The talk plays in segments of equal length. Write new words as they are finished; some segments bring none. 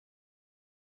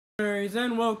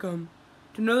And welcome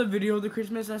to another video of the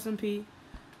Christmas SMP.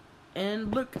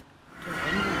 And look,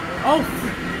 oh,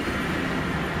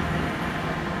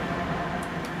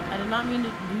 I did not mean to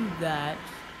do that.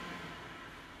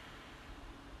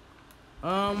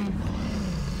 I'm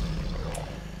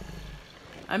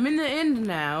in the end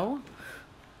now,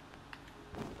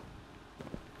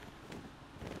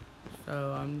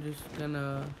 so I'm just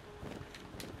gonna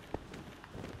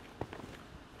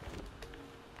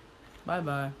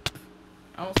bye.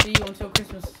 I won't see you until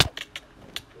Christmas.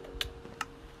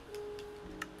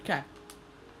 Okay.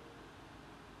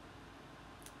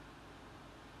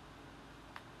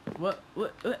 What?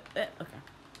 Okay.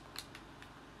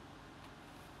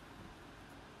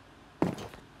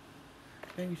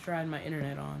 Making sure I had my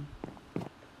internet on.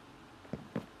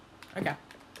 Okay.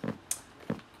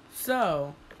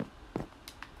 So.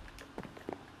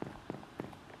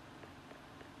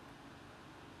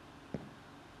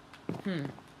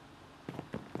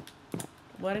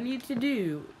 What I need to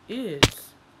do is,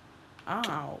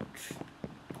 ouch,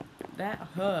 that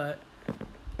hurt.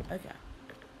 Okay.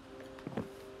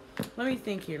 Let me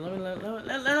think here. Let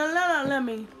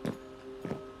me.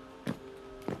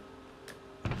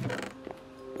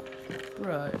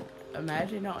 Bruh,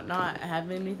 imagine not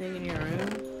having anything in your room.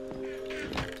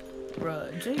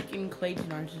 Bruh, Jake and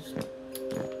Clayton are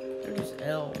they're just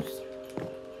elves.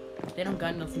 They don't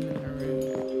got nothing in their room.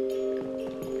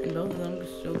 And both of them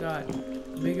still got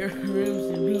bigger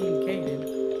rooms than me and Caden.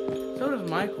 So does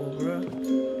Michael, bro. Why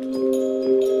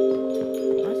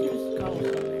is there just Claus on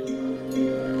there?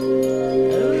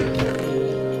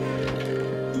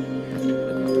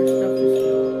 Looking for stuff to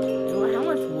steal. Yo, how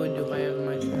much wood do I have in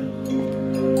my chest?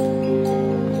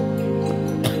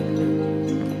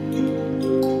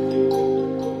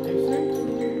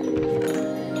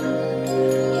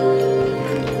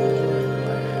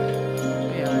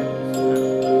 Yeah,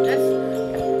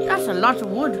 that's a lot of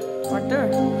wood right there.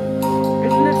 Isn't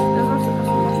it? That's a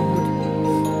lot of wood.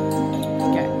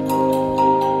 Okay.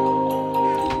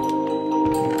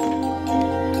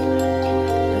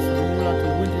 That's a whole lot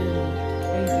of wood.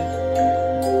 Ain't it?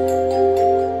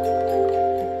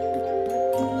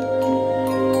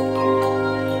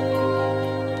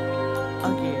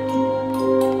 Okay.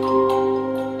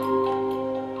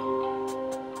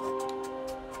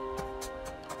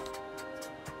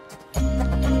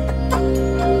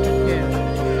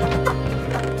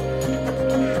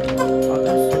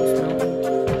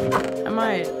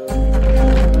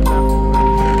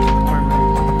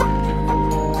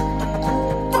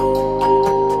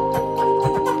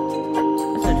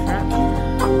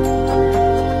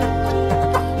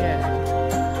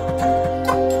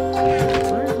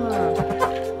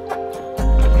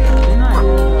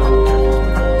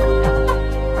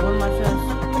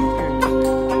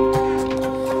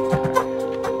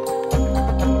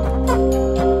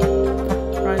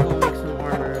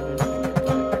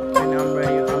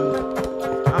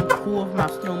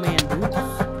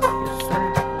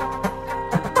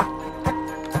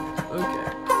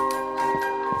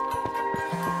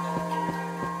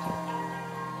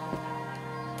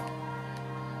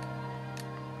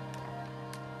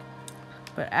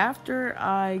 But after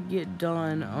I get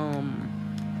done,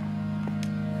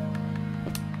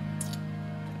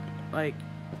 like,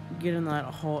 getting that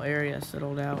whole area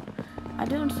settled out, I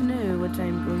don't know what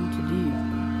I'm going to do.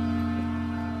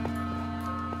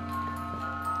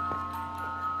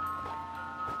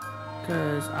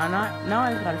 Cause now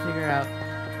I've got to figure out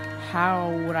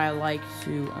how would I like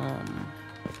to,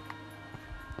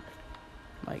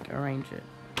 like, arrange it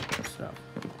and stuff.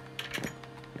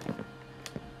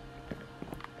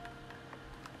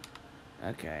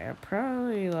 Okay, I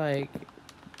probably, like,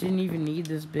 didn't even need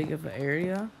this big of an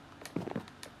area,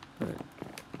 but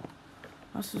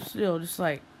also still, just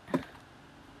like,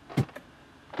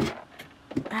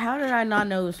 how did I not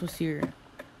know this was here?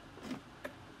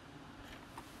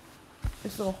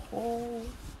 It's a whole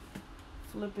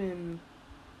flippin',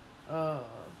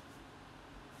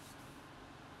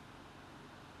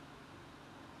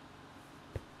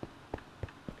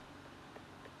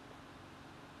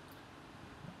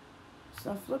 it's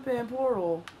a flippin'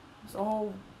 portal. It's a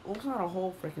whole, well, it's not a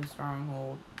whole freaking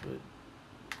stronghold, but,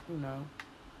 you know,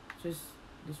 it's just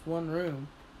this one room,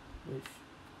 which,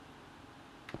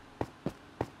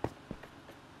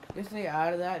 I guess they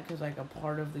added that because, like, a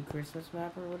part of the Christmas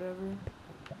map or whatever.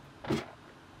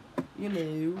 You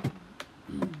know.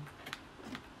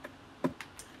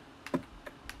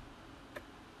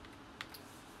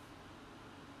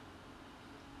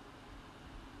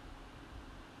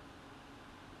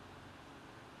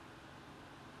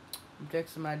 I'm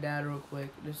texting my dad real quick.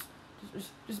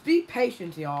 Just be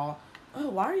patient, y'all. Oh,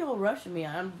 why are y'all rushing me?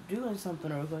 I'm doing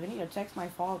something real quick. I need to text my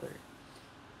father.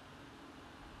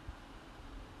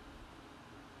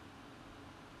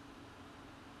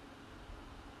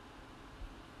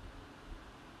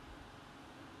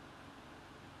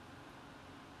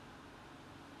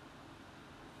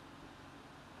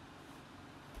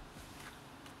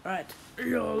 Right.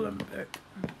 Y'all, I'm back.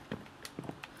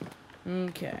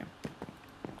 Okay.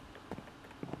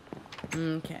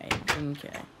 Okay.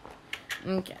 Okay.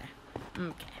 Okay.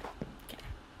 Okay.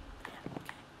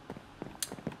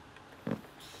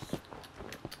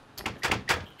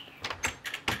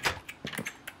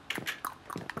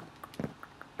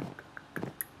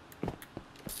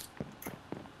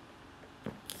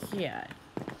 Yeah.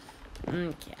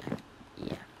 Okay.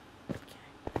 Yeah. Okay.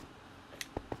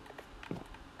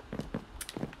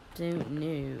 Don't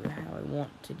know how I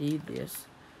want to do this.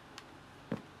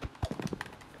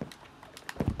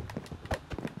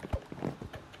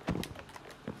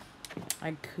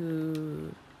 I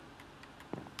could.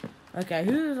 Okay,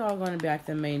 who's all going to be like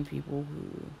the main people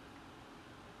who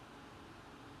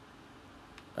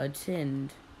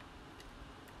attend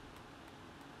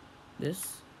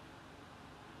this?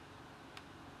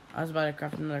 I was about to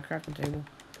craft another crafting table.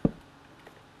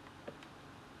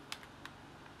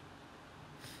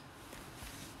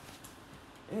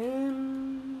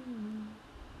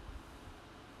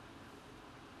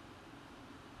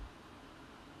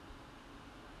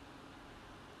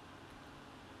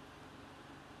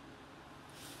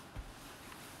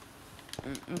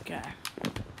 Okay.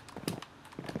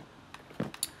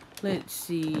 Let's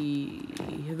see.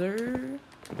 There.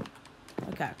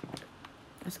 Okay.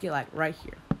 Let's get like right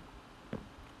here.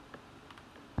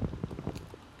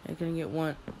 I can get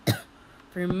one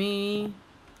for me,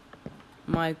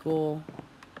 Michael,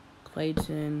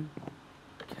 Clayton,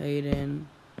 Caden,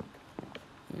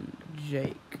 and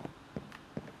Jake.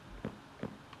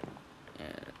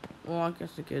 And, well, I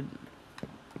guess I could.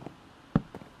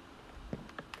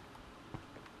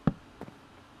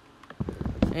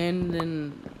 And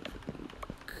then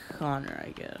Connor, I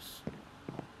guess.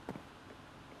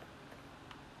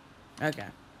 Okay.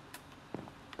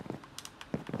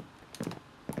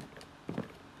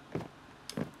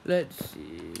 Let's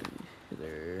see.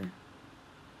 There.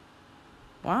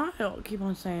 Why I keep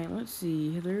on saying, let's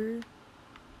see, there.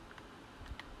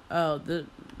 Oh,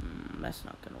 that's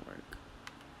not gonna work.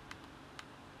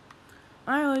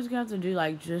 I always have to do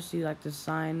like just do like the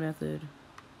sign method.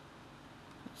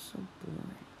 It's so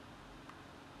boring.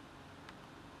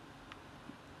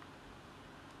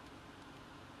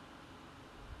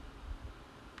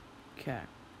 Okay.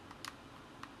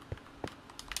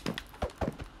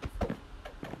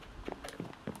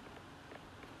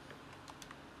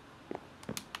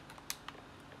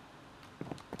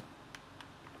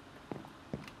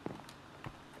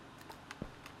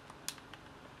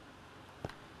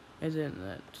 Isn't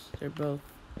that they're both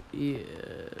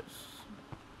yes.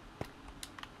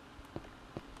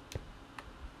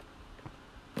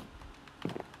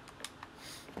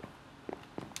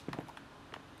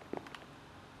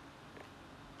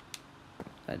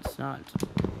 That's not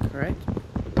correct.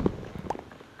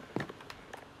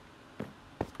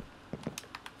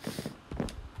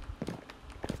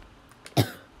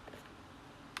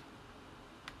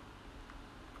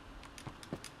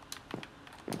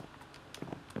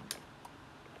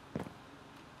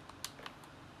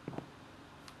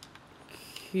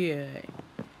 Okay.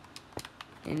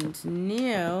 And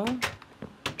now,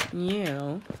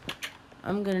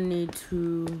 I'm gonna need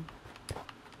to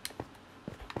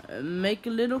make a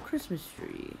little Christmas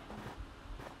tree.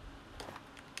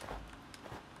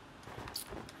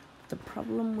 The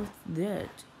problem with that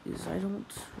is I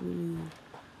don't really.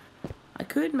 I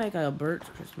could make a birch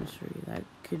Christmas tree. That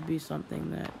could be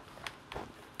something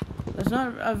that's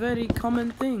not a very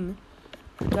common thing,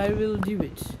 but I will do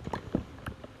it.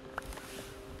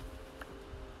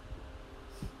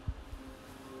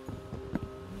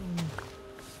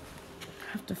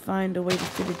 Have to find a way to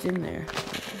fit it in there.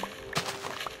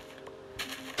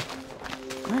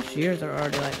 My shears are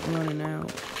already like running out.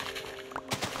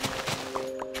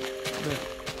 But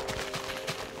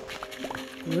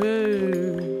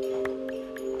whoa.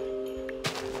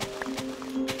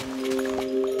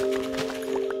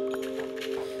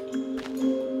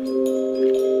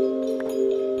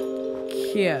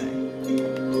 Okay.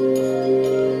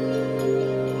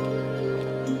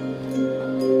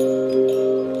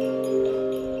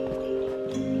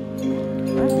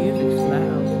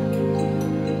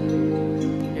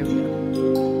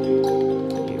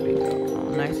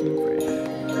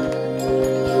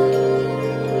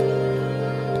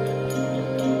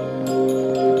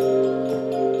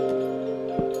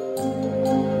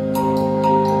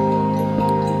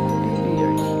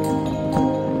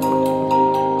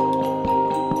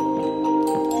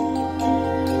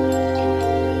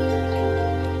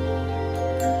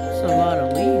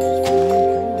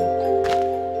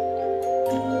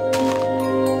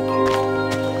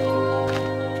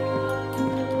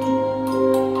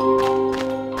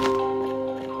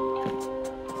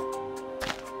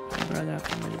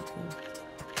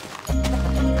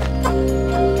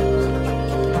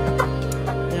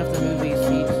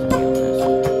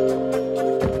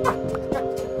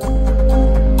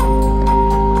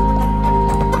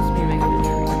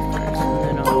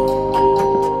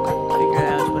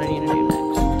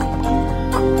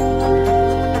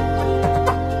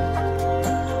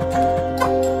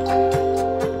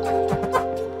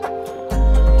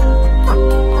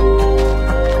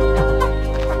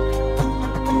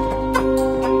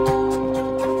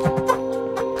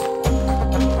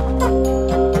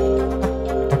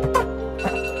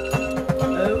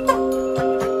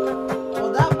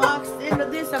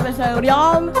 episode,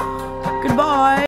 y'all. Goodbye.